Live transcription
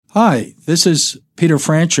Hi, this is Peter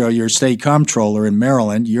Francho, your state comptroller in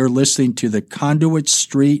Maryland. You're listening to the Conduit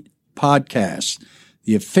Street Podcast,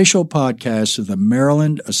 the official podcast of the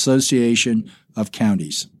Maryland Association of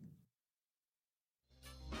Counties.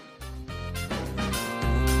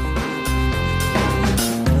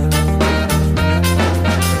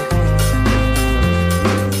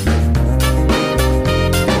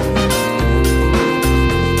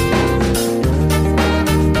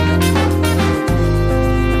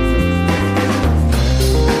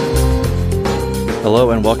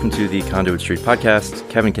 Hello and welcome to the Conduit Street Podcast.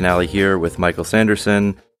 Kevin Canale here with Michael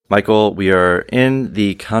Sanderson. Michael, we are in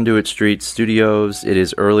the Conduit Street studios. It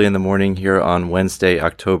is early in the morning here on Wednesday,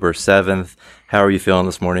 October 7th. How are you feeling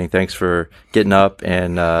this morning? Thanks for getting up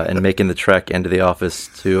and making the trek into the office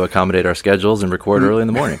to accommodate our schedules and record early in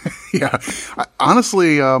the morning. Yeah,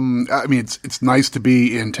 honestly, I mean, it's nice to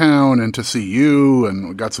be in town and to see you, and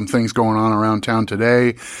we've got some things going on around town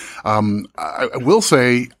today. I will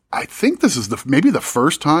say, I think this is maybe the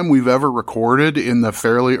first time we've ever recorded in the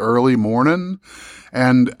fairly early morning.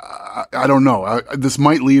 And I don't know. This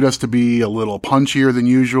might lead us to be a little punchier than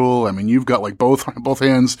usual. I mean, you've got like both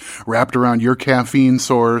hands wrapped around your caffeine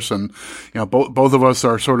source, and both of us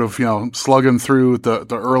are sort of slugging through the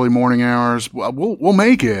early morning hours. We'll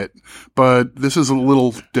make it, but this is a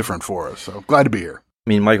little different for us. So glad to be here. I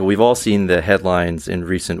mean, Michael, we've all seen the headlines in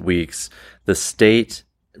recent weeks. The state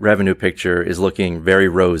revenue picture is looking very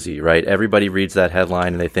rosy, right? Everybody reads that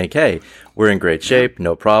headline and they think, hey, we're in great shape,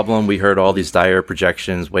 no problem. We heard all these dire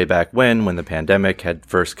projections way back when the pandemic had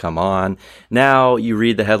first come on. Now you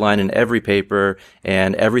read the headline in every paper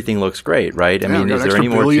and everything looks great, right? I mean, is there any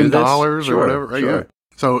more to this? $1 billion or whatever, right? Sure.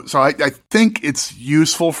 Yeah. So I think it's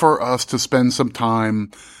useful for us to spend some time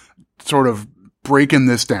sort of breaking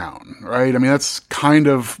this down, right? I mean, it's kind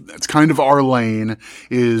of our lane,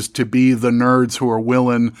 is to be the nerds who are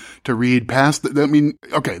willing to read past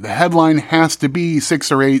the headline has to be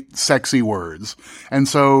 6 or 8 sexy words. And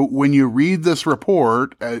so when you read this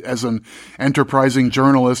report as an enterprising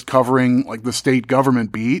journalist covering like the state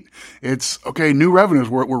government beat, it's okay, new revenues.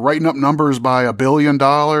 We're writing up numbers by $1 billion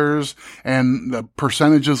and the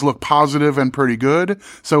percentages look positive and pretty good.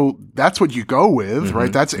 So that's what you go with,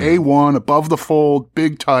 right? That's A1 above the fold,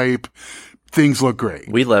 big type. Things look great.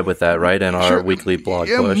 We led with that, right, in our weekly blog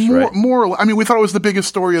push, right? I mean, we thought it was the biggest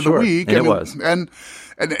story of the week. And it was. And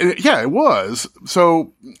yeah, it was.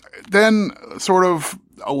 So then sort of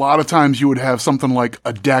a lot of times you would have something like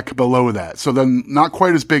a deck below that. So then not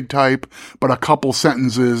quite as big type, but a couple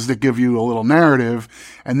sentences that give you a little narrative.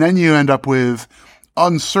 And then you end up with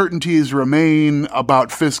uncertainties remain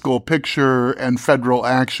about fiscal picture and federal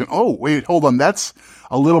action. Oh, wait, hold on. That's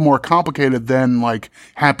a little more complicated than like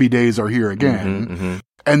happy days are here again. Mm-hmm.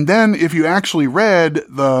 And then if you actually read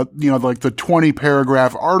the 20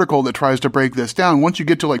 paragraph article that tries to break this down, once you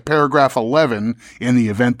get to like paragraph 11, in the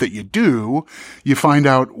event that you do, you find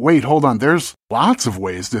out, wait, hold on, there's lots of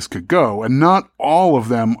ways this could go. And not all of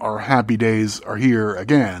them are happy days are here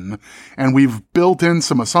again. And we've built in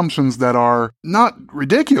some assumptions that are not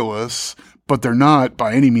ridiculous, but they're not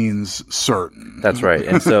by any means certain. That's right.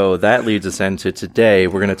 And so that leads us into today.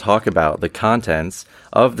 We're going to talk about the contents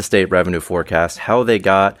of the state revenue forecast, how they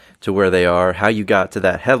got to where they are, how you got to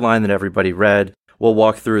that headline that everybody read. We'll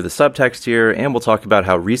walk through the subtext here, and we'll talk about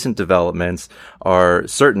how recent developments are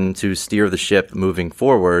certain to steer the ship moving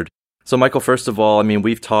forward. So, Michael, first of all, I mean,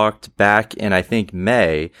 we've talked back in, I think,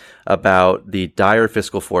 May about the dire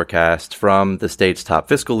fiscal forecast from the state's top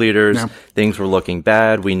fiscal leaders. Yeah. Things were looking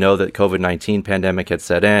bad. We know that COVID-19 pandemic had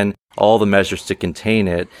set in. All the measures to contain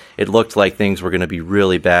it, it looked like things were going to be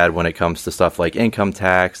really bad when it comes to stuff like income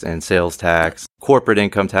tax and sales tax, corporate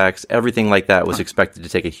income tax, everything like that was expected to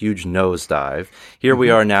take a huge nosedive. Here we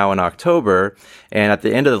are now in October, and at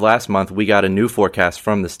the end of the last month, we got a new forecast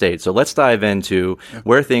from the state. So let's dive into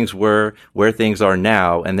where things were, where things are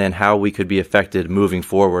now, and then how we could be affected moving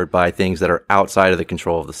forward by things that are outside of the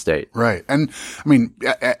control of the state. Right. And I mean,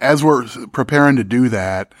 as we're preparing to do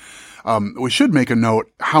that, we should make a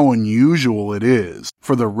note how unusual it is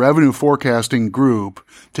for the revenue forecasting group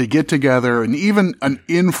to get together, and even an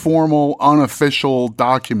informal, unofficial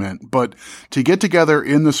document, but to get together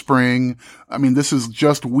in the spring. I mean, this is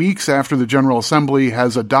just weeks after the General Assembly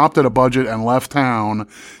has adopted a budget and left town,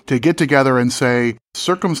 to get together and say,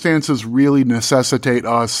 circumstances really necessitate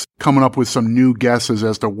us coming up with some new guesses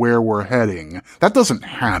as to where we're heading. That doesn't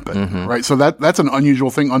happen, right? So that's an unusual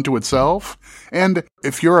thing unto itself. And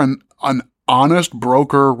if you're an honest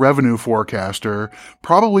broker revenue forecaster,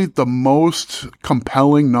 probably the most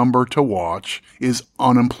compelling number to watch is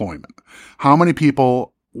unemployment. How many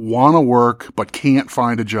people want to work but can't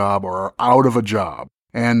find a job or are out of a job?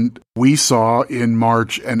 And we saw in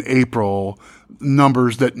March and April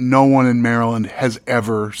numbers that no one in Maryland has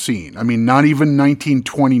ever seen. I mean, not even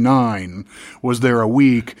 1929 was there a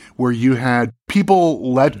week where you had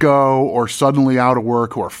people let go or suddenly out of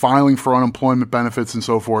work who are filing for unemployment benefits and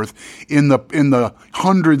so forth in the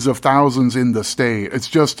hundreds of thousands in the state. It's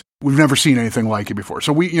just, we've never seen anything like it before.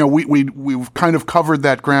 So we've kind of covered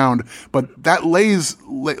that ground, but that lays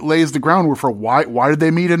the groundwork for why did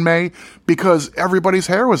they meet in May? Because everybody's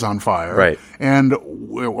hair was on fire. Right. And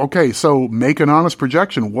okay, so make an honest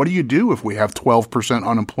projection. What do you do if we have 12%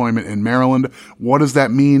 unemployment in Maryland? What does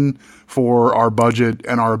that mean for our budget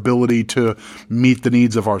and our ability to meet the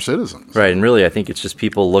needs of our citizens? Right. And really, I think it's just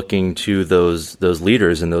people looking to those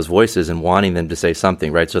leaders and those voices and wanting them to say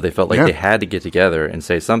something, right? So they felt like they had to get together and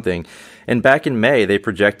say something. And back in May, they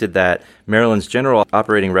projected that Maryland's general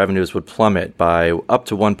operating revenues would plummet by up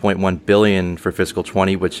to $1.1 billion for fiscal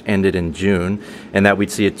 20, which ended in June, and that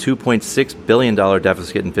we'd see a $2.6 billion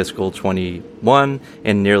deficit in fiscal 21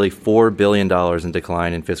 and nearly $4 billion in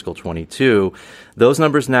decline in fiscal 22. Those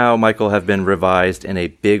numbers now, Michael, have been revised in a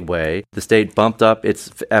big way. The state bumped up its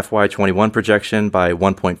FY21 projection by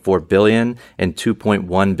 $1.4 billion and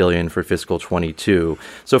 $2.1 billion for fiscal 22.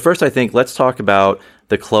 So first, I think let's talk about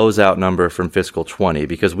the closeout number from fiscal 20,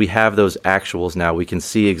 because we have those actuals now. We can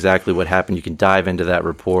see exactly what happened. You can dive into that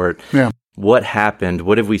report. Yeah. What happened?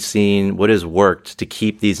 What have we seen? What has worked to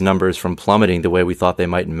keep these numbers from plummeting the way we thought they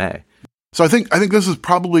might in May? So I think this is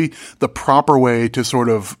probably the proper way to sort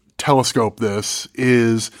of telescope this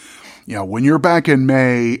is, when you're back in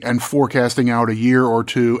May and forecasting out a year or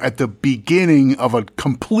two at the beginning of a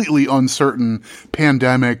completely uncertain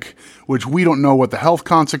pandemic, which we don't know what the health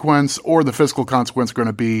consequence or the fiscal consequence are going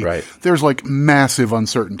to be. Right. There's like massive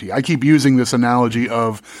uncertainty. I keep using this analogy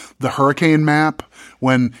of the hurricane map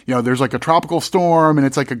when, there's like a tropical storm and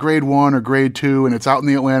it's like a grade 1 or grade 2 and it's out in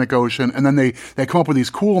the Atlantic Ocean. And then they come up with these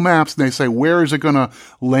cool maps and they say, where is it going to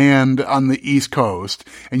land on the East Coast?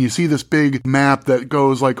 And you see this big map that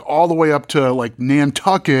goes like all the way up to like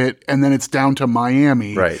Nantucket and then it's down to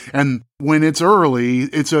Miami. Right. And when it's early,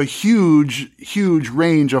 it's a huge, huge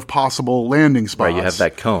range of possible landing spots. Right, you have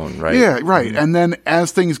that cone, right? Yeah, right. And then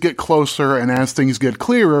as things get closer and as things get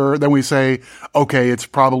clearer, then we say, okay, it's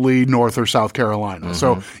probably North or South Carolina. Mm-hmm.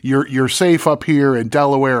 So you're safe up here in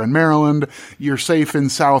Delaware and Maryland. You're safe in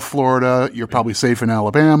South Florida. You're probably safe in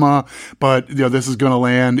Alabama. But this is going to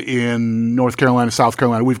land in North Carolina, South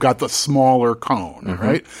Carolina. We've got the smaller cone, mm-hmm.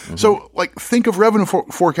 right? Mm-hmm. So think of revenue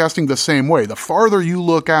forecasting the same way. The farther you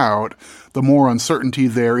look out, the more uncertainty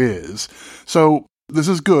there is. So this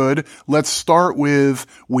is good. Let's start with,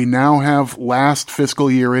 we now have last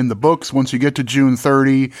fiscal year in the books. Once you get to June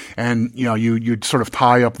 30 and, you sort of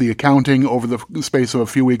tie up the accounting over the space of a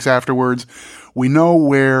few weeks afterwards, we know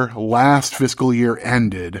where last fiscal year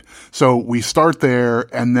ended. So we start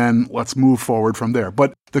there and then let's move forward from there.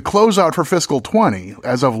 But the closeout for fiscal 20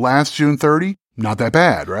 as of last June 30, not that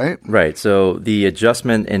bad, right? Right. So the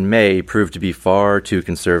adjustment in May proved to be far too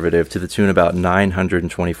conservative, to the tune of about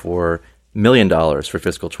 $924 million for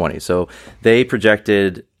fiscal 20. So they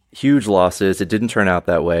projected huge losses. It didn't turn out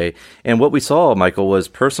that way. And what we saw, Michael, was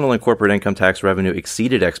personal and corporate income tax revenue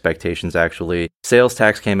exceeded expectations, actually. Sales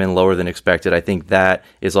tax came in lower than expected. I think that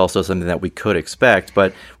is also something that we could expect.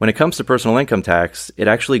 But when it comes to personal income tax, it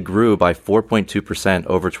actually grew by 4.2%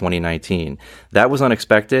 over 2019. That was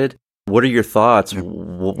unexpected. What are your thoughts?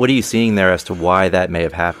 What are you seeing there as to why that may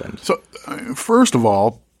have happened? So, first of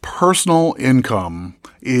all, personal income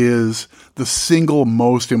is the single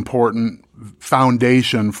most important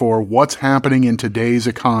foundation for what's happening in today's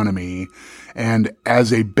economy and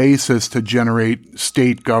as a basis to generate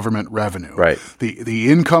state government revenue. Right.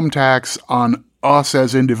 The income tax on us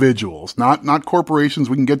as individuals, not corporations,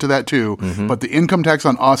 we can get to that too, mm-hmm. but the income tax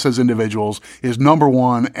on us as individuals is number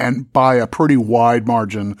one and by a pretty wide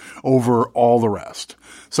margin over all the rest.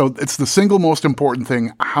 So it's the single most important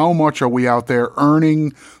thing. How much are we out there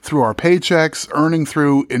earning through our paychecks, earning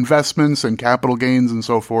through investments and capital gains and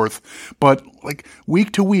so forth? But like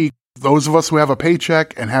week to week, those of us who have a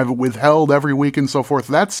paycheck and have it withheld every week and so forth,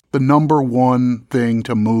 that's the number one thing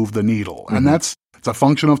to move the needle. Mm-hmm. And it's a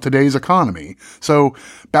function of today's economy. So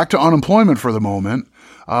back to unemployment for the moment.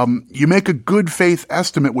 You make a good faith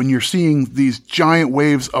estimate when you're seeing these giant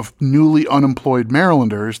waves of newly unemployed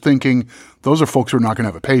Marylanders thinking those are folks who are not going to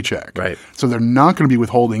have a paycheck. Right. So they're not going to be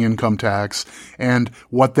withholding income tax. And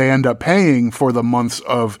what they end up paying for the months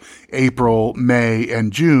of April, May,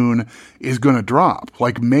 and June is going to drop.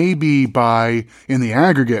 Like maybe in the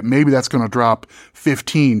aggregate, maybe that's going to drop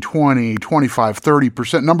 15, 20, 25,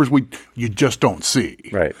 30%, numbers you just don't see.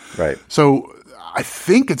 Right, right. So I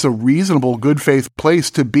think it's a reasonable, good faith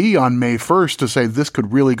place to be on May 1st to say this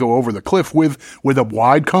could really go over the cliff with a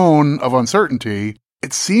wide cone of uncertainty.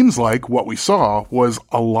 It seems like what we saw was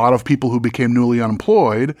a lot of people who became newly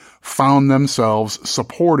unemployed found themselves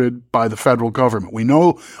supported by the federal government. We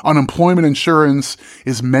know unemployment insurance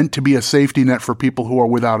is meant to be a safety net for people who are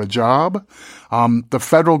without a job. The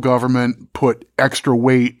federal government put extra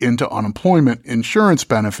weight into unemployment insurance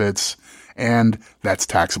benefits, and that's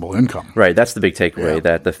taxable income. Right. That's the big takeaway,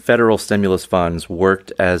 that the federal stimulus funds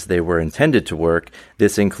worked as they were intended to work.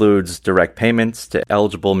 This includes direct payments to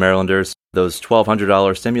eligible Marylanders, those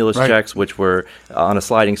 $1,200 stimulus checks, which were on a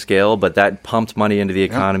sliding scale, but that pumped money into the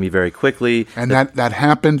economy very quickly. And that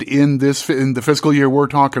happened in the fiscal year we're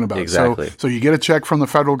talking about. Exactly. So you get a check from the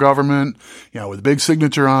federal government, with a big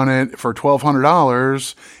signature on it for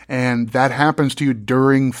 $1,200, and that happens to you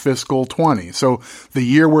during fiscal 20. So the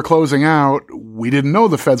year we're closing out, we didn't know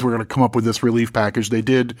the feds were going to come up with this relief package. They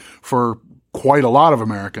did for quite a lot of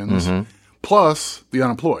Americans, plus the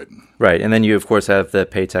unemployed. Right. And then you, of course, have the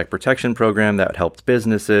Paycheck Protection Program that helped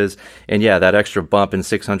businesses. And yeah, that extra bump in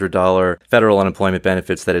 $600 federal unemployment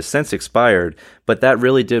benefits that has since expired. But that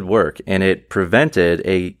really did work, and it prevented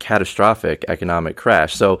a catastrophic economic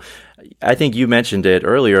crash. So I think you mentioned it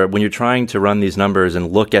earlier. When you're trying to run these numbers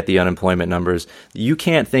and look at the unemployment numbers, you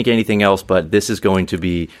can't think anything else but this is going to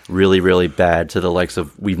be really, really bad to the likes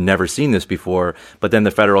of we've never seen this before. But then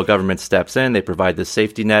the federal government steps in. They provide this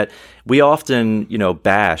safety net. We often,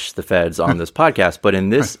 bash the feds on this podcast, but in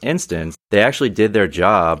this instance, they actually did their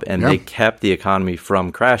job and they kept the economy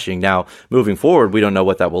from crashing. Now, moving forward, we don't know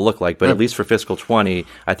what that will look like, but at least for fiscal 20,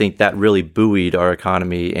 I think that really buoyed our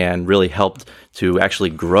economy and really helped to actually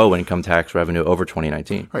grow income tax revenue over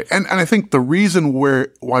 2019. Right. And I think the reason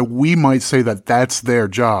why we might say that that's their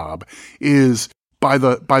job is by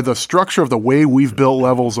the structure of the way we've built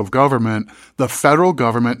levels of government, the federal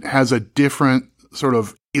government has a different sort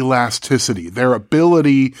of elasticity. Their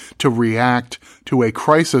ability to react to a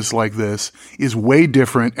crisis like this is way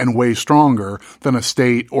different and way stronger than a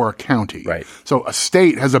state or a county. Right. So a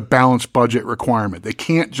state has a balanced budget requirement. They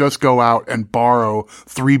can't just go out and borrow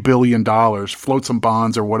 $3 billion, float some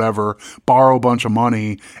bonds or whatever, borrow a bunch of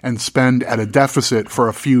money and spend at a deficit for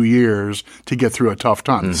a few years to get through a tough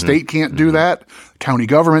time. The state can't do that. County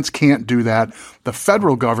governments can't do that. The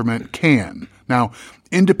federal government can. Now,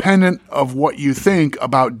 independent of what you think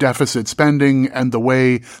about deficit spending and the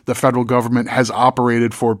way the federal government has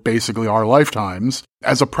operated for basically our lifetimes,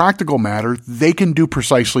 as a practical matter, they can do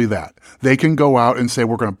precisely that. They can go out and say,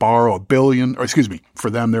 we're going to borrow $1 billion, or excuse me, for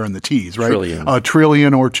them, they're in the T's, right? $1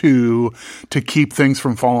 trillion or $2 trillion to keep things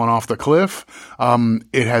from falling off the cliff.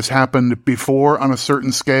 It has happened before on a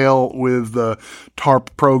certain scale with the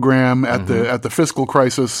TARP program at the fiscal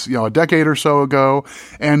crisis, a decade or so ago.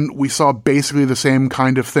 And we saw basically the same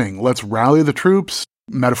kind of thing. Let's rally the troops.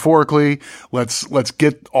 Metaphorically, let's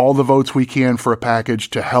get all the votes we can for a package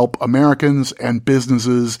to help Americans and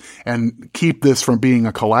businesses and keep this from being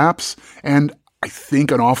a collapse. And I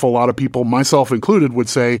think an awful lot of people, myself included, would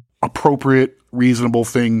say appropriate, reasonable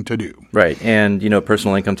thing to do. Right. And,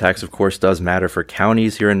 personal income tax, of course, does matter for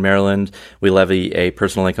counties here in Maryland. We levy a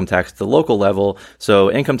personal income tax at the local level.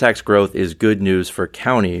 So income tax growth is good news for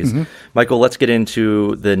counties. Michael, let's get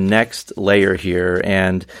into the next layer here.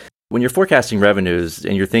 And when you're forecasting revenues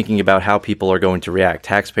and you're thinking about how people are going to react,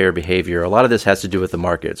 taxpayer behavior, a lot of this has to do with the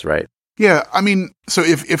markets, right? Yeah. I mean, so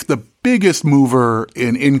if the biggest mover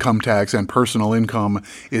in income tax and personal income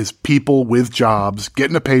is people with jobs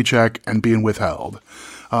getting a paycheck and being withheld,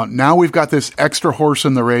 now we've got this extra horse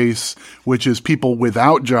in the race, which is people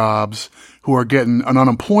without jobs who are getting an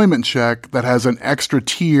unemployment check that has an extra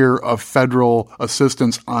tier of federal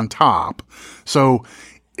assistance on top. So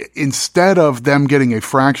instead of them getting a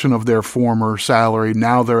fraction of their former salary,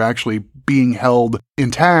 now they're actually being held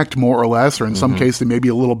intact more or less, or in some cases they may be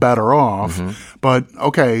a little better off. But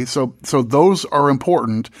okay, so those are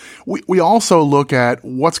important. We also look at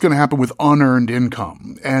what's going to happen with unearned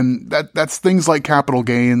income. And that's things like capital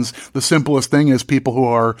gains. The simplest thing is people who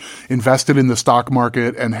are invested in the stock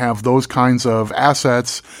market and have those kinds of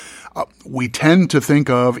assets. We tend to think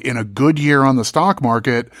of in a good year on the stock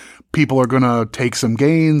market, people are going to take some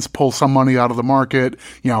gains, pull some money out of the market,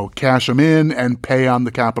 cash them in and pay on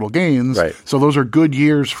the capital gains. Right. So those are good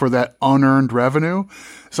years for that unearned revenue.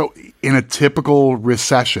 So in a typical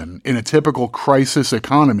recession, in a typical crisis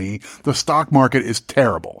economy, the stock market is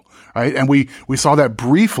terrible. Right. And we saw that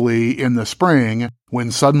briefly in the spring when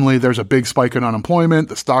suddenly there's a big spike in unemployment,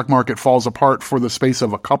 the stock market falls apart for the space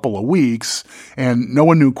of a couple of weeks, and no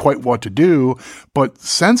one knew quite what to do. But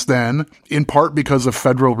since then, in part because of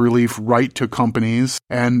federal relief right to companies,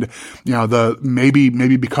 and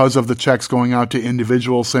maybe because of the checks going out to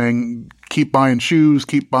individuals saying, keep buying shoes,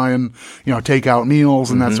 keep buying, takeout meals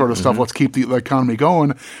and that sort of stuff. Let's keep the economy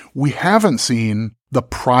going. We haven't seen the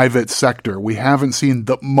private sector. We haven't seen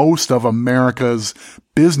most of America's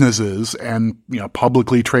businesses and,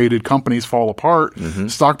 publicly traded companies fall apart.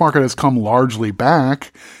 Stock market has come largely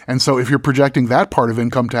back. And so if you're projecting that part of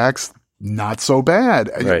income tax, not so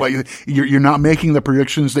bad. Right. You're not making the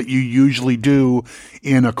predictions that you usually do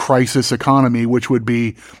in a crisis economy, which would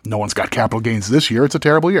be no one's got capital gains this year. It's a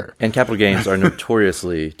terrible year. And capital gains are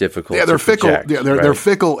notoriously difficult. Yeah, they're to fickle. project, Yeah, they're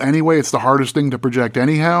fickle anyway. It's the hardest thing to project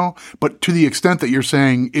anyhow. But to the extent that you're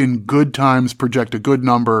saying in good times project a good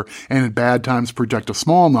number and in bad times project a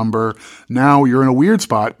small number, now you're in a weird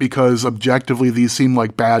spot because objectively these seem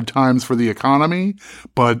like bad times for the economy,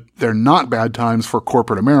 but they're not bad times for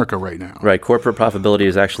corporate America right now. Right. Corporate profitability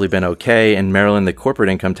has actually been okay. In Maryland, the corporate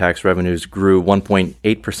income tax revenues grew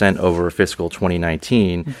 1.8% over fiscal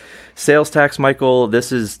 2019. Sales tax, Michael,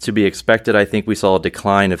 this is to be expected. I think we saw a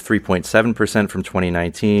decline of 3.7% from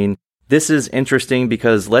 2019. This is interesting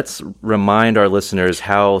because let's remind our listeners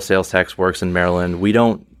how sales tax works in Maryland. We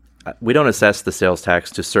don't assess the sales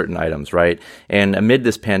tax to certain items, right? And amid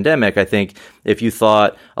this pandemic, I think if you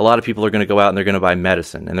thought a lot of people are going to go out and they're going to buy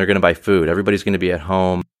medicine and they're going to buy food, everybody's going to be at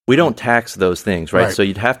home. We don't tax those things, right? So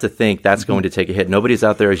you'd have to think that's going to take a hit. Nobody's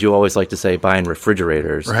out there, as you always like to say, buying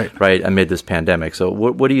refrigerators, right, amid this pandemic. So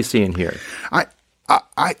what are you seeing here? I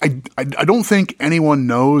don't think anyone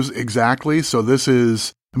knows exactly. So this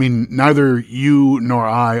is, neither you nor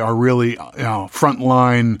I are really,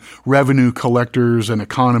 frontline revenue collectors and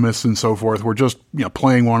economists and so forth. We're just,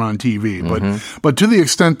 playing one on TV. But to the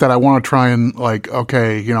extent that I want to try and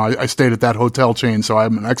I stayed at that hotel chain, so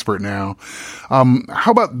I'm an expert now.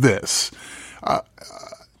 How about this?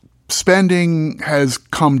 Spending has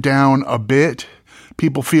come down a bit.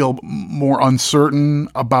 People feel more uncertain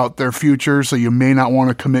about their future, so you may not want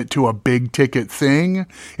to commit to a big ticket thing.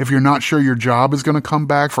 If you're not sure your job is going to come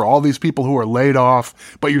back, for all these people who are laid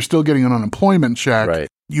off, but you're still getting an unemployment check,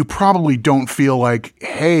 you probably don't feel like,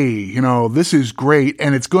 hey, this is great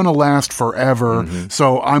and it's going to last forever.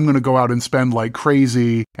 So I'm going to go out and spend like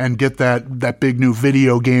crazy and get that big new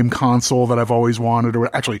video game console that I've always wanted.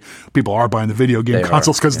 Or actually, people are buying the video game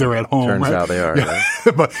consoles because they're at home. Turns out they are. Yeah.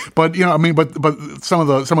 but some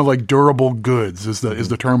of like durable goods is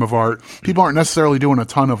the term of art. People aren't necessarily doing a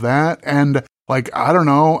ton of that. And I don't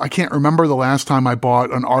know. I can't remember the last time I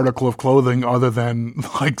bought an article of clothing other than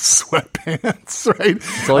sweatpants, right?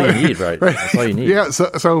 That's all you need, right? That's all you need. Yeah.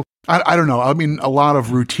 So I don't know. A lot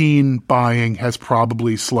of routine buying has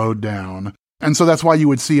probably slowed down. And so that's why you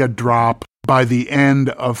would see a drop by the end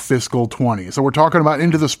of fiscal 20. So we're talking about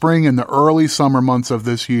into the spring and the early summer months of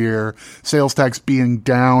this year, sales tax being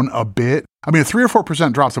down a bit. A 3 or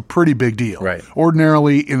 4% drop's a pretty big deal. Right.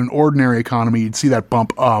 Ordinarily, in an ordinary economy, you'd see that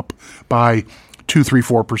bump up by 2, 3,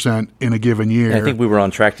 4% in a given year. And I think we were on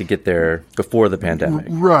track to get there before the pandemic.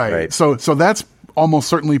 Right. So that's almost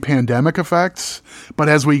certainly pandemic effects. But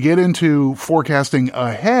as we get into forecasting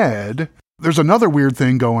ahead, there's another weird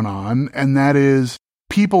thing going on, and that is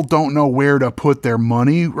people don't know where to put their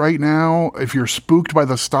money right now. If you're spooked by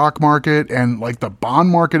the stock market and the bond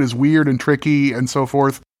market is weird and tricky and so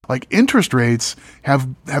forth, interest rates have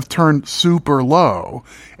turned super low.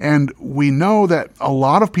 And we know that a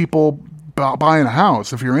lot of people buying a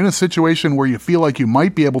house, if you're in a situation where you feel like you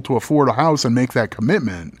might be able to afford a house and make that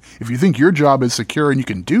commitment, if you think your job is secure and you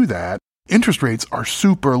can do that, interest rates are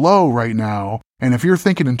super low right now. And if you're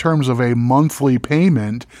thinking in terms of a monthly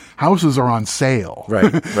payment, houses are on sale.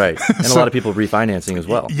 Right. And a lot of people refinancing as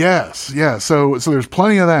well. Yes. Yeah. So there's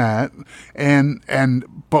plenty of that.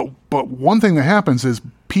 But one thing that happens is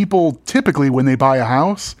people typically, when they buy a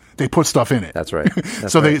house, they put stuff in it. That's right.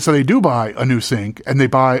 So they do buy a new sink and they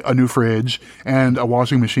buy a new fridge and a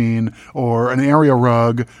washing machine or an area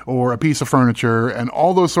rug or a piece of furniture and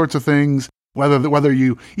all those sorts of things. Whether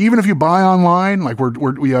you, even if you buy online,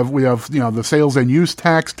 we have the sales and use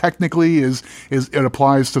tax technically is it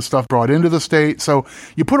applies to stuff brought into the state. So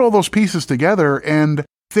you put all those pieces together and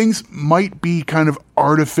things might be kind of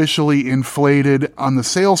artificially inflated on the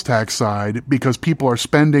sales tax side because people are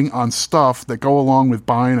spending on stuff that go along with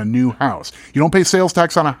buying a new house. You don't pay sales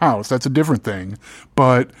tax on a house. That's a different thing.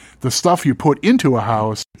 But the stuff you put into a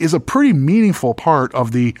house is a pretty meaningful part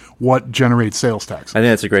of what generates sales tax. I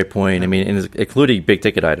think that's a great point. Including big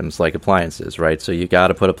ticket items like appliances, right? So you got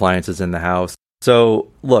to put appliances in the house.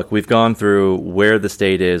 So, look, we've gone through where the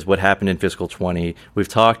state is, what happened in fiscal 20. We've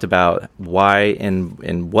talked about why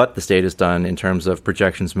and what the state has done in terms of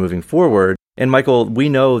projections moving forward. And Michael, we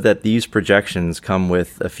know that these projections come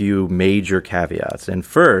with a few major caveats. And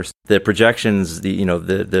first, the projections,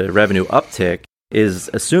 the revenue uptick is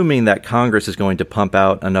assuming that Congress is going to pump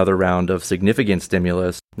out another round of significant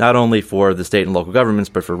stimulus, not only for the state and local governments,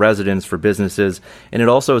 but for residents, for businesses. And it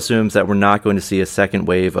also assumes that we're not going to see a second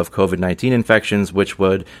wave of COVID-19 infections, which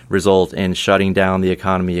would result in shutting down the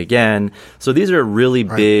economy again. So these are really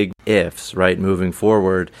big ifs, right, moving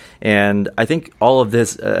forward. And I think all of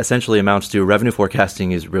this essentially amounts to revenue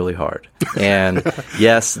forecasting is really hard. And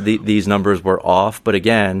yes, these numbers were off, but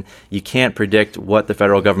again, you can't predict what the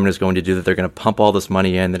federal government is going to do, that they're going to pump all this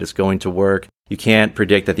money in, that it's going to work. You can't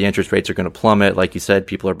predict that the interest rates are going to plummet. Like you said,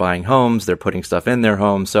 people are buying homes, they're putting stuff in their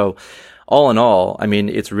homes. So all in all, I mean,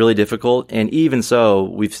 it's really difficult. And even so,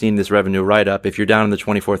 we've seen this revenue write-up. If you're down in the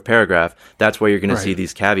 24th paragraph, that's where you're going to see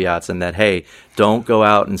these caveats and that, hey, don't go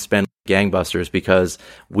out and spend gangbusters because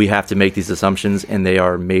we have to make these assumptions and they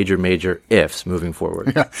are major, major ifs moving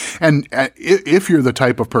forward. Yeah. And if you're the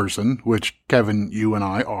type of person, which Kevin, you and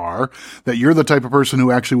I are, that you're the type of person who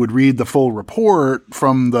actually would read the full report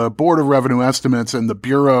from the Board of Revenue Estimates and the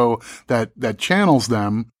Bureau that channels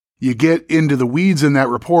them, you get into the weeds in that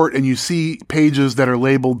report and you see pages that are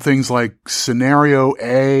labeled things like scenario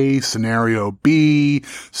A, scenario B,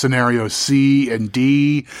 scenario C and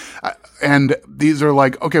D. And these are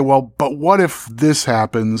like, okay, well, but what if this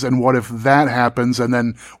happens and what if that happens and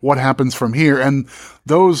then what happens from here? And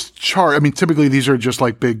those I mean, typically these are just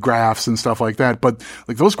like big graphs and stuff like that, but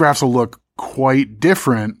like those graphs will look quite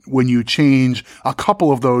different when you change a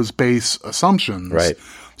couple of those base assumptions. Right.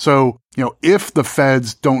 So, if the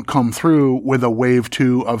feds don't come through with a wave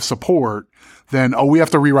 2 of support, then, we have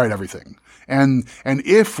to rewrite everything. And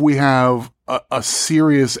if we have a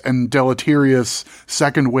serious and deleterious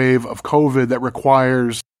second wave of COVID that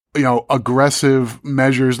requires, aggressive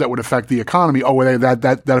measures that would affect the economy,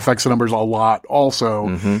 that affects the numbers a lot also.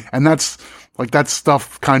 Mm-hmm. And that's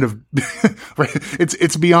stuff kind of, right?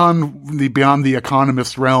 It's beyond the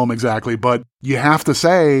economist realm exactly, but you have to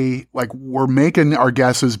say, like, we're making our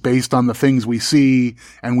guesses based on the things we see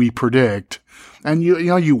and we predict. And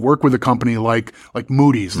you work with a company like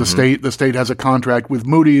Moody's. Mm-hmm. The state has a contract with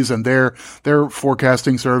Moody's and their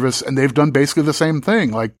forecasting service, and they've done basically the same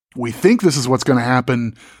thing. Like, we think this is what's going to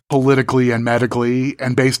happen politically and medically,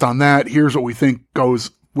 and based on that, here's what we think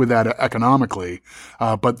goes with that economically.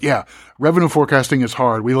 But yeah, revenue forecasting is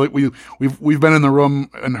hard. We've been in the room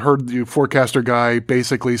and heard the forecaster guy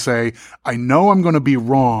basically say, I know I'm going to be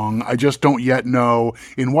wrong. I just don't yet know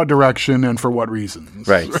in what direction and for what reasons.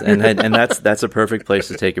 Right. And that's a perfect place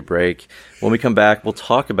to take a break. When we come back, we'll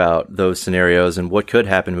talk about those scenarios and what could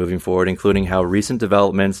happen moving forward, including how recent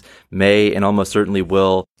developments may and almost certainly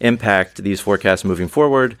will impact these forecasts moving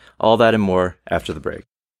forward. All that and more after the break.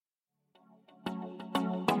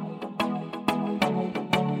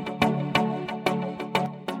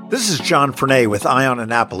 This is John Frenaye with Eye on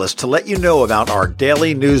Annapolis to let you know about our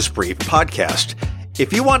daily news brief podcast.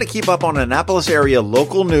 If you want to keep up on Annapolis area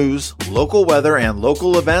local news, local weather, and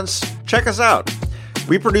local events, check us out.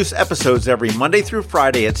 We produce episodes every Monday through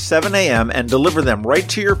Friday at 7 a.m. and deliver them right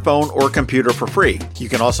to your phone or computer for free. You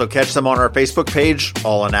can also catch them on our Facebook page,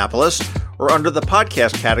 All Annapolis, or under the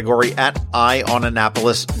podcast category at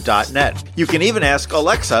eyeonannapolis.net. You can even ask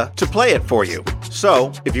Alexa to play it for you.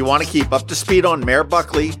 So, if you want to keep up to speed on Mayor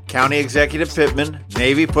Buckley, County Executive Pittman,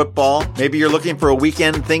 Navy football, maybe you're looking for a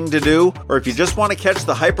weekend thing to do, or if you just want to catch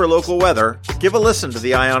the hyper-local weather, give a listen to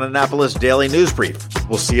the Eye on Annapolis Daily News Brief.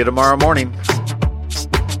 We'll see you tomorrow morning.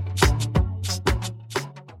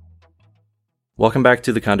 Welcome back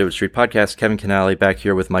to the Conduit Street Podcast. Kevin Canale back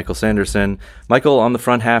here with Michael Sanderson. Michael, on the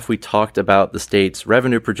front half, we talked about the state's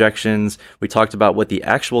revenue projections. We talked about what the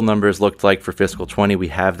actual numbers looked like for fiscal 20. We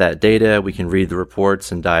have that data. We can read the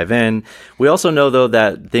reports and dive in. We also know, though,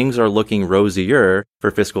 that things are looking rosier for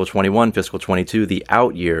fiscal 21, fiscal 22, the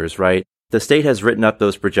out years, right? The state has written up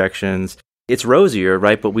those projections. It's rosier,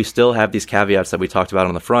 right? But we still have these caveats that we talked about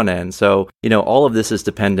on the front end. So, all of this is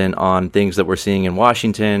dependent on things that we're seeing in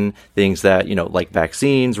Washington, things that, like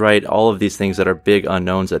vaccines, right? All of these things that are big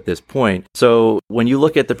unknowns at this point. So when you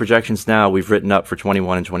look at the projections now we've written up for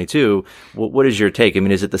 21 and 22, what is your take? I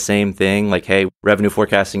mean, is it the same thing? Like, hey, revenue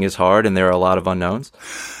forecasting is hard and there are a lot of unknowns?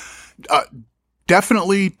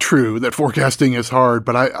 Definitely true that forecasting is hard,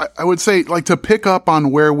 but I would say, like, to pick up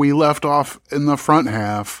on where we left off in the front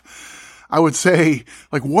half, I would say,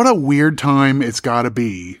 like, what a weird time it's got to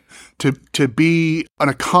be to be an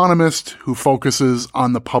economist who focuses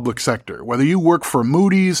on the public sector. Whether you work for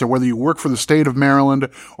Moody's or whether you work for the state of Maryland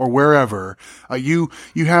or wherever, you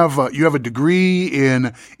have a degree in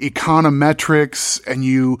econometrics, and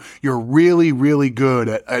you're really, really good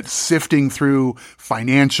at sifting through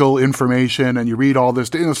financial information, and you read all this,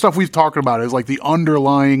 stuff we've talked about is like the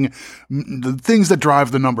underlying, the things that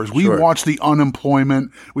drive the numbers. We watch the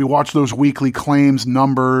unemployment, we watch those weekly claims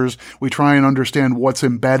numbers, we try and understand what's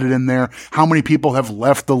embedded in there, how many people have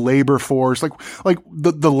left the labor force. Like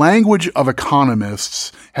the language of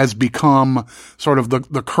economists has become sort of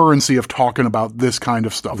the currency of talking about this kind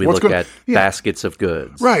of stuff. We look at baskets of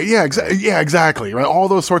goods. Right. Yeah. Exactly. Right. All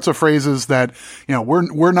those sorts of phrases that,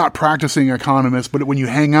 we're not practicing economists, but when you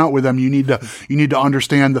hang out with them, you need to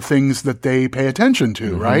understand the things that they pay attention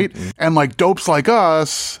to. Right. Mm-hmm. And like dopes like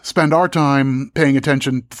us spend our time paying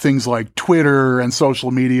attention to things like Twitter and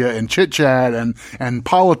social media and chit chat and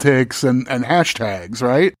politics and hashtags.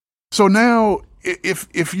 Right. So now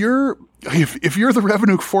if you're the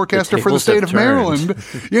revenue forecaster for the state of Maryland,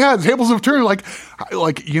 the tables have turned.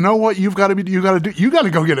 Like, you know what you got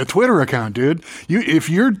to go get a Twitter account, dude. If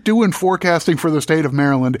you're doing forecasting for the state of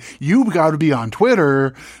Maryland, you've got to be on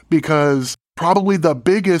Twitter, because probably the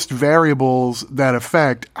biggest variables that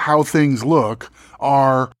affect how things look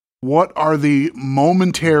are what are the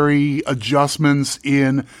momentary adjustments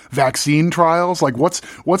in vaccine trials? Like what's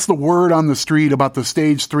the word on the street about the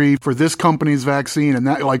stage 3 for this company's vaccine? And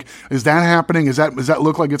that, like, is that happening? Does that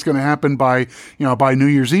look like it's going to happen by New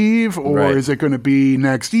Year's Eve, or is it going to be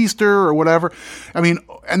next Easter or whatever? I mean,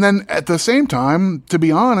 and then at the same time, to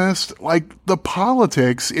be honest, like the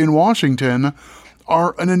politics in Washington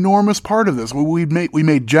are an enormous part of this. We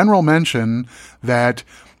made general mention that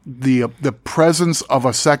the presence of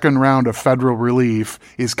a second round of federal relief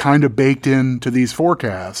is kind of baked into these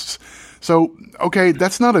forecasts. So, okay,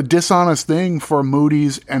 that's not a dishonest thing for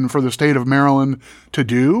Moody's and for the state of Maryland to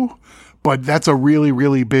do, but that's a really,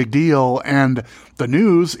 really big deal. And the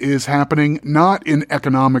news is happening not in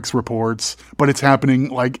economics reports, but it's happening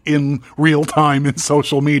like in real time in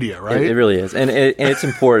social media, right? It really is. And it's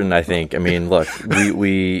important, I think. I mean, look,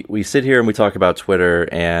 we sit here and we talk about Twitter,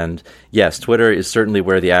 and yes, Twitter is certainly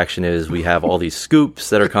where the action is. We have all these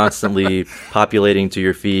scoops that are constantly populating to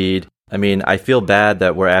your feed. I mean, I feel bad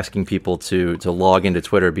that we're asking people to log into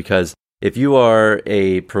Twitter, because if you are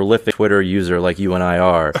a prolific Twitter user like you and I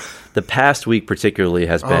are, the past week particularly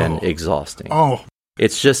has been exhausting.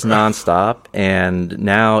 It's just nonstop, and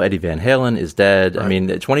now Eddie Van Halen is dead. Right. I mean,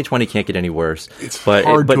 2020 can't get any worse. It's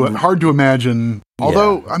hard to imagine.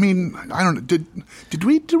 Although, I mean, I don't know. Did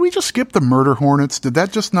we just skip the Murder Hornets? Did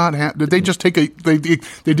that just not happen? Did they just take they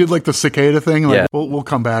did like the cicada thing? Like, we'll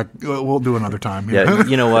come back. We'll do another time. Yeah,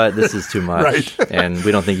 you know what? This is too much, right. And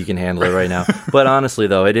we don't think you can handle it right now. But honestly,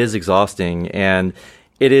 though, it is exhausting, and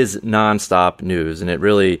it is nonstop news, and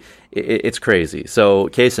it's crazy. So,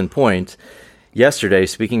 case in point, yesterday,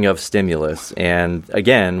 speaking of stimulus, and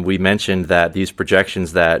again, we mentioned that these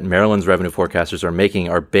projections that Maryland's revenue forecasters are making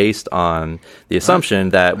are based on the assumption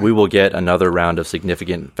that we will get another round of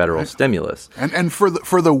significant federal stimulus. And for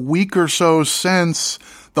the week or so since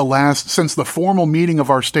the formal meeting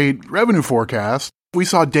of our state revenue forecast, we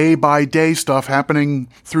saw day-by-day stuff happening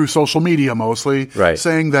through social media mostly,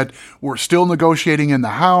 saying that we're still negotiating in the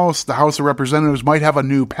House. The House of Representatives might have a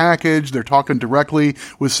new package. They're talking directly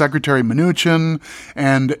with Secretary Mnuchin,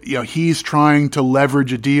 and he's trying to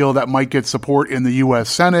leverage a deal that might get support in the U.S.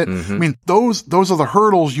 Senate. Mm-hmm. I mean, those are the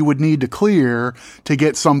hurdles you would need to clear to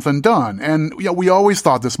get something done. And we always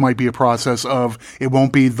thought this might be a process of it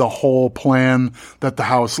won't be the whole plan that the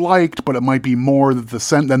House liked, but it might be more than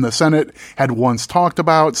the Senate had once talked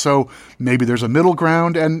about. So maybe there's a middle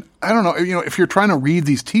ground. And I don't know, if you're trying to read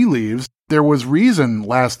these tea leaves, there was reason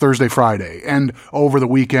last Thursday, Friday, and over the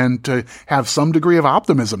weekend to have some degree of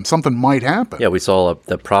optimism. Something might happen. Yeah, we saw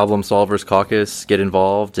the Problem Solvers Caucus get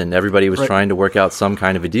involved, and everybody was trying to work out some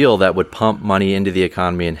kind of a deal that would pump money into the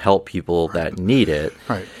economy and help people that need it.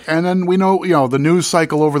 Right. And then we know, the news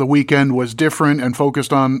cycle over the weekend was different and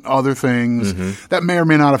focused on other things that may or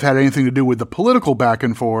may not have had anything to do with the political back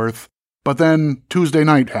and forth. But then Tuesday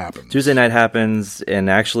night happens. And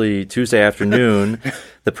actually Tuesday afternoon,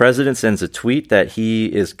 the president sends a tweet that he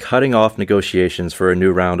is cutting off negotiations for a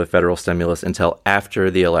new round of federal stimulus until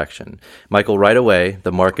after the election. Michael, right away,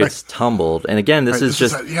 the markets tumbled. And again, this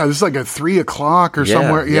is like at 3 o'clock or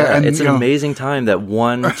somewhere. Yeah, and it's an amazing time that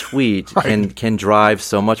one tweet can drive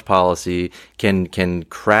so much policy, can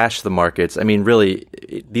crash the markets. I mean, really,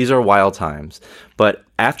 these are wild times. But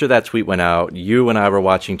after that tweet went out, you and I were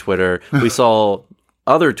watching Twitter. We saw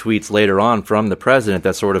other tweets later on from the president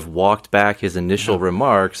that sort of walked back his initial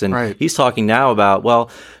remarks. And he's talking now about, well,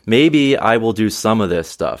 maybe I will do some of this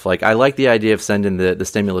stuff. Like, I like the idea of sending the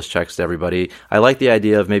stimulus checks to everybody. I like the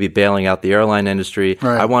idea of maybe bailing out the airline industry.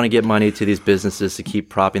 I want to get money to these businesses to keep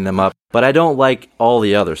propping them up. But I don't like all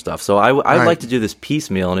the other stuff. So I'd like to do this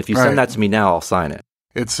piecemeal. And if you send that to me now, I'll sign it.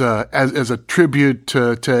 It's as a tribute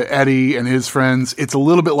to Eddie and his friends. It's a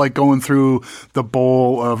little bit like going through the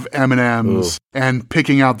bowl of M&Ms and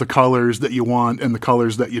picking out the colors that you want and the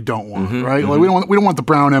colors that you don't want. Right? Like we don't want the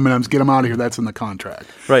brown M&Ms. Get them out of here. That's in the contract.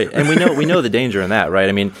 Right. And we know the danger in that. Right.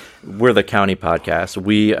 I mean, we're the county podcast.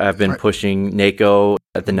 We have been pushing NACO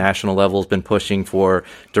at the national level has been pushing for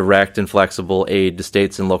direct and flexible aid to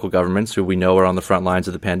states and local governments who we know are on the front lines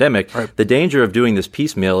of the pandemic. The danger of doing this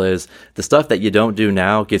piecemeal is the stuff that you don't do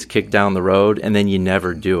now gets kicked down the road and then you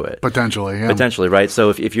never do it. Potentially, right? So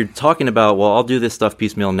if you're talking about, well, I'll do this stuff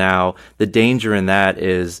piecemeal now, the danger in that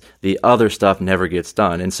is the other stuff never gets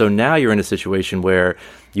done. And so now you're in a situation where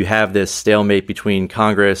you have this stalemate between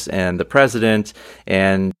Congress and the president,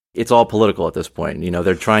 and it's all political at this point. You know,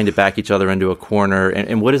 they're trying to back each other into a corner.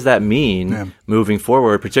 And what does that mean moving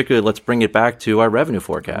forward? Particularly, let's bring it back to our revenue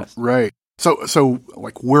forecast. Right. So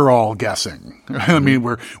like we're all guessing. I mean,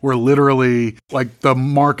 we're literally like the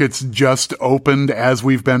markets just opened as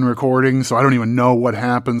we've been recording. So I don't even know what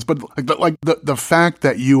happens. But the fact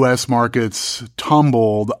that U.S. markets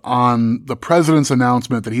tumbled on the president's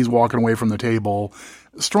announcement that he's walking away from the table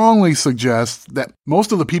strongly suggests that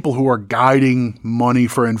most of the people who are guiding money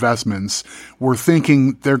for investments were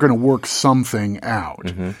thinking they're going to work something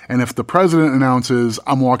out. And if the president announces,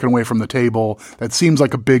 I'm walking away from the table, that seems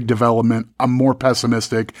like a big development. I'm more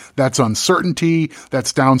pessimistic. That's uncertainty.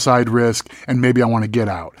 That's downside risk. And maybe I want to get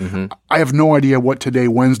out. I have no idea what today,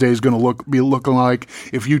 Wednesday, is going to be looking like.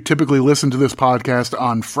 If you typically listen to this podcast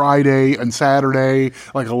on Friday and Saturday,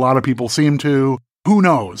 like a lot of people seem to, who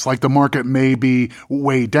knows? Like the market may be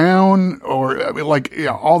way down, or I mean,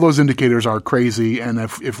 all those indicators are crazy. And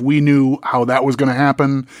if we knew how that was going to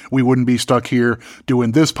happen, we wouldn't be stuck here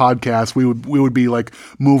doing this podcast. We would be like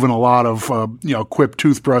moving a lot of Quip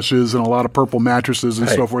toothbrushes and a lot of purple mattresses and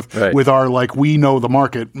so forth with our we know the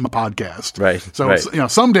market podcast. So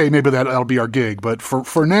someday maybe that'll be our gig. But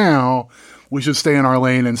for now, we should stay in our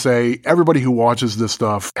lane and say everybody who watches this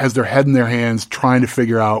stuff has their head in their hands trying to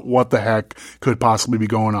figure out what the heck could possibly be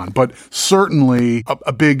going on. But certainly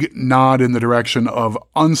a big nod in the direction of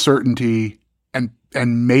uncertainty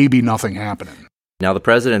and maybe nothing happening. Now, the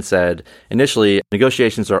president said initially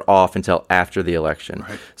negotiations are off until after the election.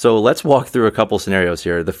 So let's walk through a couple scenarios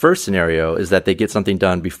here. The first scenario is that they get something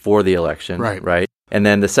done before the election, right? And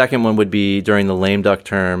then the second one would be during the lame duck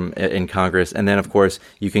term in Congress. And then, of course,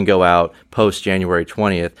 you can go out post January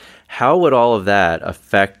 20th. How would all of that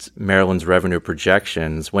affect Maryland's revenue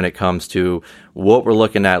projections when it comes to what we're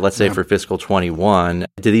looking at, let's say, for fiscal 21?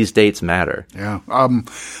 Do these dates matter? I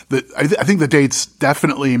think the dates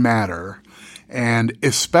definitely matter. And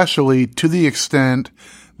especially to the extent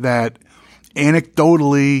that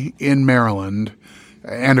anecdotally in Maryland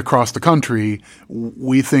and across the country,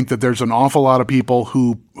 we think that there's an awful lot of people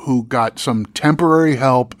who got some temporary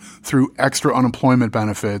help through extra unemployment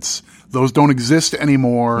benefits. Those don't exist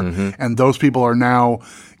anymore, and those people are now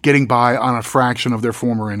getting by on a fraction of their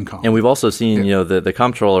former income. And we've also seen, the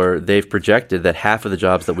comptroller, they've projected that half of the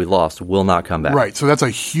jobs that we lost will not come back. Right. So that's a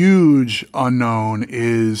huge unknown.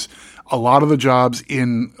 Is a lot of the jobs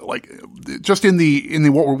in just in the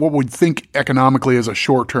what we'd think economically as a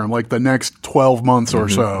short term, like the next 12 months or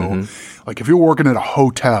so. Like if you're working at a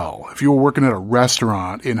hotel, if you were working at a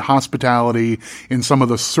restaurant, in hospitality, in some of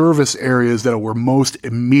the service areas that were most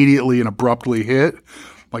immediately and abruptly hit,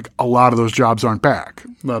 like a lot of those jobs aren't back.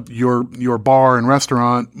 Your bar and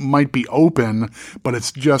restaurant might be open, but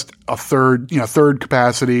it's just a third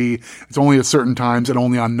capacity. It's only at certain times and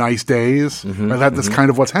only on nice days. That's kind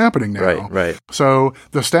of what's happening now. Right. So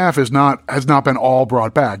the staff has not been all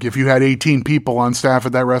brought back. If you had 18 people on staff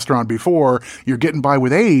at that restaurant before, you're getting by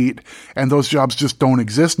with 8, and those jobs just don't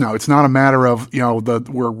exist now. It's not a matter of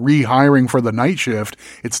we're rehiring for the night shift.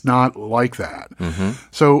 It's not like that.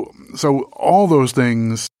 So all those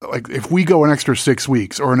things, like if we go an extra 6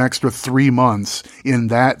 weeks or an extra 3 months in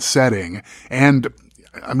that setting, and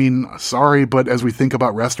I mean, sorry, but as we think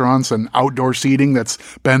about restaurants and outdoor seating, that's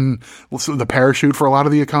been the parachute for a lot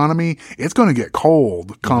of the economy, it's going to get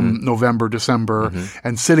cold come November, December,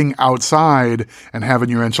 and sitting outside and having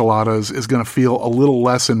your enchiladas is going to feel a little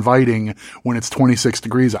less inviting when it's 26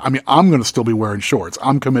 degrees. I mean, I'm going to still be wearing shorts.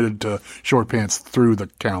 I'm committed to short pants through the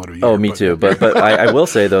calendar year. Oh, me too. But I will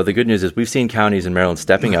say, though, the good news is we've seen counties in Maryland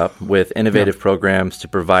stepping up with innovative programs to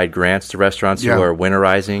provide grants to restaurants who are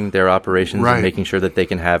winterizing their operations and making sure that they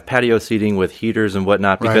can have patio seating with heaters and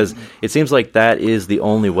whatnot, because it seems like that is the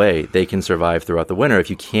only way they can survive throughout the winter. If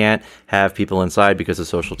you can't have people inside because of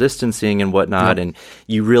social distancing and whatnot, and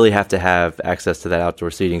you really have to have access to that outdoor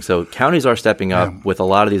seating. So counties are stepping up with a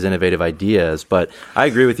lot of these innovative ideas. But I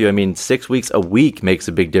agree with you. I mean, 6 weeks a week makes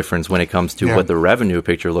a big difference when it comes to what the revenue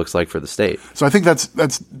picture looks like for the state. So I think that's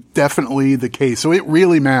definitely the case. So it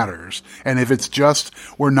really matters. And if it's just,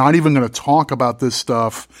 we're not even going to talk about this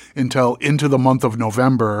stuff until into the month of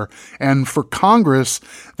November. And for Congress,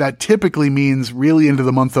 that typically means really into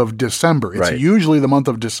the month of December. It's usually the month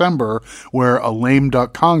of December where a lame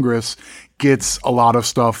duck Congress gets a lot of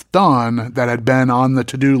stuff done that had been on the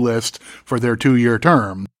to-do list for their 2-year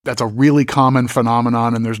term. That's a really common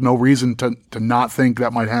phenomenon, and there's no reason to not think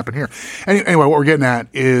that might happen here. Anyway, what we're getting at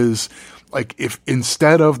is, like, if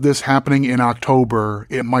instead of this happening in October,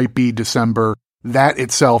 it might be December, that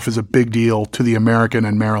itself is a big deal to the American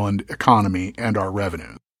and Maryland economy and our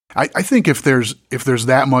revenue. I think if there's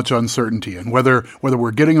that much uncertainty, and whether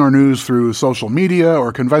we're getting our news through social media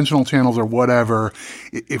or conventional channels or whatever,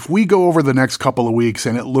 if we go over the next couple of weeks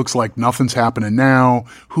and it looks like nothing's happening now,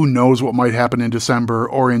 who knows what might happen in December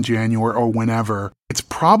or in January or whenever, it's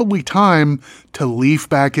probably time to leaf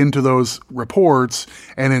back into those reports,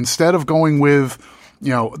 and instead of going with,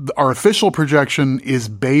 our official projection is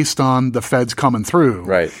based on the feds coming through.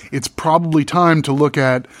 Right. It's probably time to look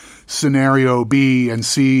at scenario B and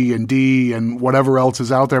C and D and whatever else is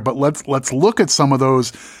out there. But let's look at some of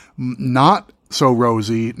those not so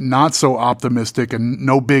rosy, not so optimistic, and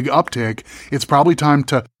no big uptick. It's probably time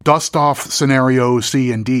to dust off scenario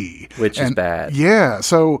C and D. Which is bad. Yeah.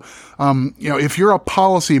 So, if you're a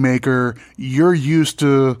policymaker, you're used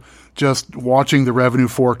to just watching the revenue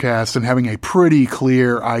forecast and having a pretty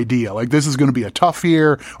clear idea. Like, this is going to be a tough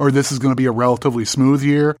year, or this is going to be a relatively smooth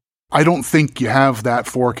year. I don't think you have that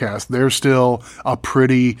forecast. There's still a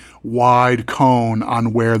pretty wide cone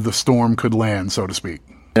on where the storm could land, so to speak.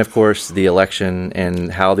 And of course, the election and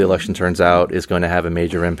how the election turns out is going to have a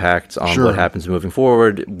major impact on what happens moving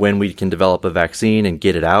forward. When we can develop a vaccine and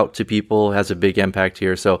get it out to people has a big impact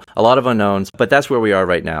here. So a lot of unknowns, but that's where we are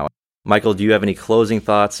right now. Michael, do you have any closing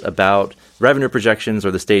thoughts about revenue projections or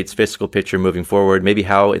the state's fiscal picture moving forward? Maybe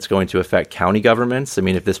how it's going to affect county governments? I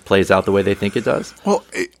mean, if this plays out the way they think it does? Well,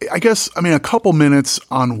 I guess, a couple minutes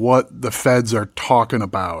on what the feds are talking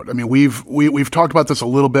about. I mean, we've talked about this a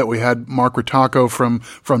little bit. We had Mark Ritacco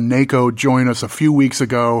from NACO join us a few weeks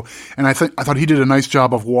ago, and I thought he did a nice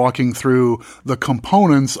job of walking through the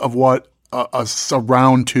components of what a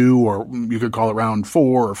round 2, or you could call it round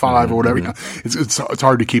 4 or 5 or whatever. It's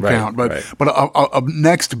hard to keep count, but a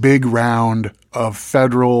next big round of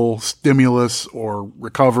federal stimulus or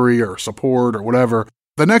recovery or support or whatever.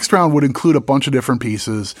 The next round would include a bunch of different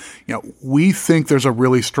pieces. We think there's a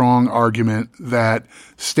really strong argument that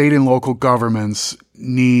state and local governments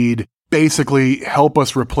need basically help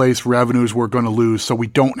us replace revenues we're going to lose, so we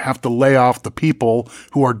don't have to lay off the people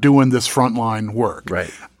who are doing this frontline work. Right.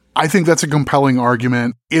 I think that's a compelling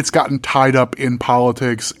argument. It's gotten tied up in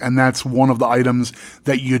politics, and that's one of the items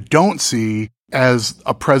that you don't see as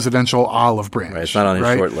a presidential olive branch. Right, it's not on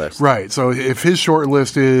his short list. Right. So if his short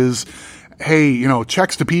list is, hey,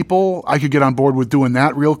 checks to people, I could get on board with doing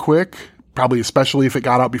that real quick. Probably especially if it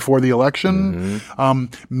got out before the election.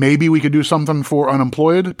 Maybe we could do something for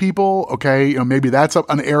unemployed people. Okay, maybe that's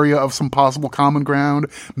an area of some possible common ground.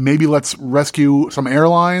 Maybe let's rescue some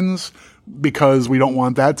airlines, because we don't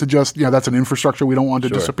want that to just, that's an infrastructure we don't want to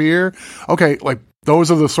disappear. Okay, like,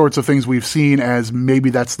 those are the sorts of things we've seen as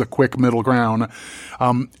maybe that's the quick middle ground.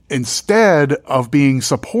 Instead of being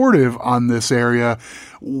supportive on this area,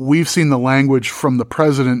 we've seen the language from the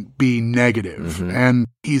president be negative. And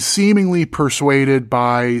he's seemingly persuaded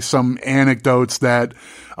by some anecdotes that,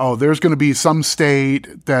 there's going to be some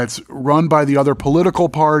state that's run by the other political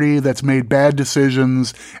party that's made bad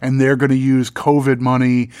decisions, and they're going to use COVID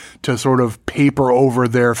money to sort of paper over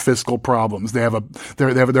their fiscal problems. They have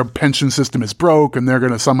their pension system is broke, and they're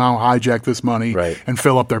going to somehow hijack this money and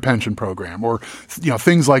fill up their pension program, or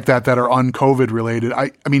things like that are un-COVID related. I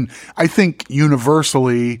mean, I think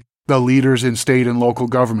universally the leaders in state and local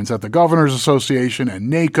governments at the Governors Association and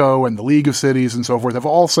NACO and the League of Cities and so forth have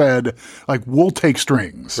all said, like, we'll take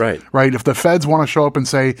strings. Right. If the feds want to show up and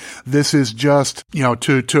say, this is just,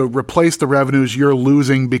 to replace the revenues you're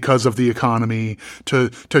losing because of the economy, to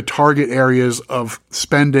target areas of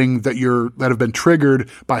spending that have been triggered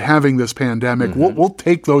by having this pandemic, we'll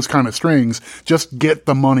take those kind of strings. Just get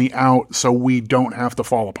the money out so we don't have to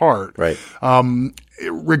fall apart. Right.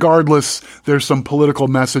 Regardless, there's some political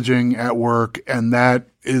messaging at work, and that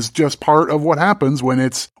is just part of what happens when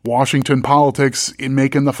it's Washington politics in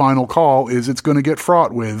making the final call. Is it's going to get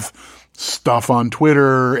fraught with stuff on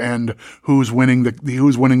Twitter and who's winning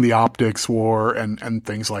the optics war and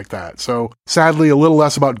things like that. So sadly, a little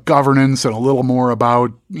less about governance and a little more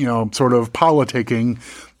about, sort of politicking.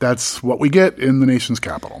 That's what we get in the nation's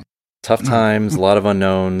capital. Tough times, a lot of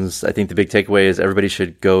unknowns. I think the big takeaway is everybody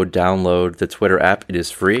should go download the Twitter app. It is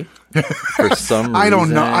free for some reason. I don't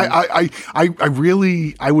know.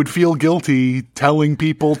 I would feel guilty telling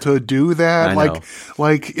people to do that. I know.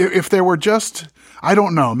 Like if there were just, I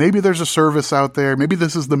don't know, maybe there's a service out there. Maybe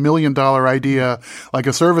this is the $1 million idea, like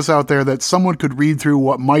a service out there that someone could read through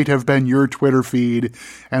what might have been your Twitter feed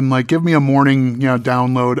and like give me a morning,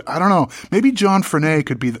 download. I don't know. Maybe John Frenaye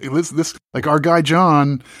could be this, like our guy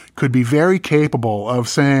John could be very capable of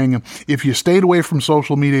saying, if you stayed away from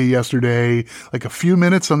social media yesterday, like a few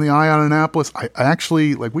minutes on the Eye on Annapolis, I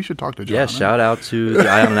actually, like, we should talk to John. Yeah, shout out to the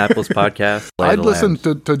Eye on Annapolis podcast. I'd listen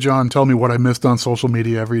to John tell me what I missed on social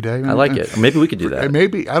media every day. I like it. Maybe we could do that.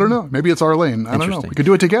 Maybe. I don't know. Maybe it's our lane. I don't know. We could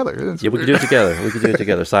do it together. Yeah, we could do it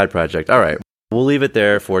together. Side project. All right. We'll leave it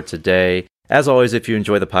there for today. As always, if you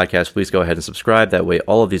enjoy the podcast, please go ahead and subscribe. That way,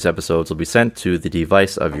 all of these episodes will be sent to the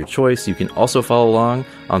device of your choice. You can also follow along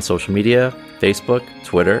on social media, Facebook,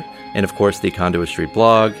 Twitter, and of course, the Conduit Street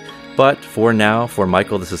blog. But for now, for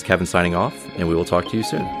Michael, this is Kevin signing off, and we will talk to you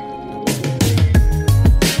soon.